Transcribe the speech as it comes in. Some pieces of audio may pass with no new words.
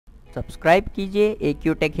Subscribe कीजिए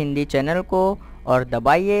AQ take Hindi channel को और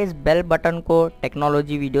दबाइए इस बेल बटन को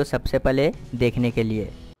टेक्नोलॉजी वीडियो सबसे पहले देखने के लिए।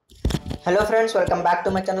 Hello friends, welcome back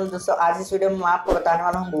to my channel. दोस्तों आज इस वीडियो में मैं आपको बताने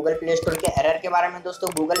वाला हूं गूगल प्ले स्टोर के एरर के बारे में। दोस्तों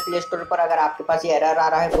गूगल प्ले स्टोर पर अगर आपके पास ये एरर आ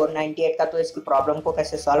रहा है 498 का, तो इसकी प्रॉब्लम को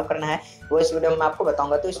कैसे सॉल्व करना है वो इस वीडियो में मैं आपको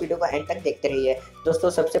बताऊंगा, तो इस वीडियो को एंड तक देखते रहिए। दोस्तों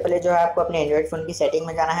सबसे पहले जो है आपको अपने एंड्रॉइड फोन की सेटिंग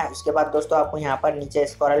में जाना है। उसके बाद दोस्तों आपको यहाँ पर नीचे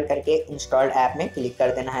स्क्रॉल करके इंस्टॉल्ड ऐप में क्लिक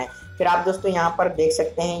कर देना है। फिर आप दोस्तों यहाँ पर देख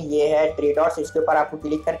सकते हैं ये है 3 डॉट्स, इसके ऊपर आपको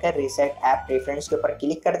क्लिक करके रीसेट ऐप प्रेफरेंस के ऊपर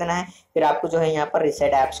क्लिक कर देना है। फिर आपको जो है यहाँ पर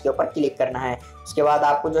रीसेट ऐप्स के ऊपर क्लिक करना है। उसके बाद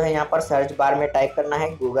आपको जो है यहाँ पर सर्च बार में टाइप करना है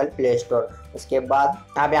गूगल प्ले स्टोर। उसके बाद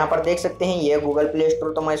आप यहाँ पर देख सकते हैं ये गूगल प्ले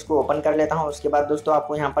स्टोर, तो मैं इसको ओपन कर लेता हूँ। उसके बाद दोस्तों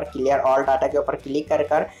आपको यहाँ पर क्लियर ऑल डाटा के ऊपर क्लिक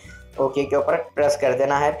कर ओके के ऊपर प्रेस कर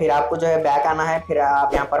देना है। फिर आपको जो है बैक आना है। फिर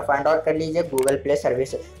आप यहाँ पर फाइंड आउट कर लीजिए गूगल प्ले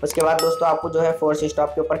सर्विस। उसके बाद दोस्तों आपको जो है फोर्स स्टॉप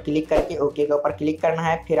के ऊपर क्लिक करके ओके के ऊपर क्लिक करना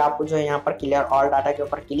है। फिर आपको जो है यहाँ पर क्लियर ऑल डाटा के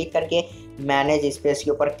ऊपर क्लिक करके मैनेज स्पेस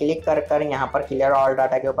के ऊपर क्लिक कर यहाँ पर क्लियर ऑल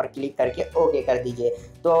डाटा के ऊपर क्लिक करके ओके कर दीजिए।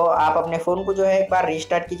 तो आप अपने फ़ोन को जो है एक बार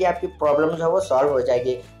रीस्टार्ट कीजिए, आपकी प्रॉब्लम जो है वो सॉल्व हो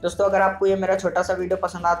जाएगी। दोस्तों अगर आपको ये मेरा छोटा सा वीडियो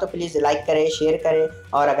पसंद आया तो प्लीज़ लाइक करें, शेयर करें,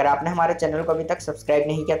 और अगर आपने हमारे चैनल को अभी तक सब्सक्राइब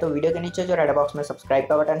नहीं किया तो वीडियो के नीचे जो रेड बॉक्स में सब्सक्राइब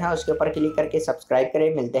का बटन है उसके ऊपर क्लिक करके सब्सक्राइब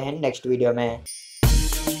करें। मिलते हैं नेक्स्ट वीडियो में।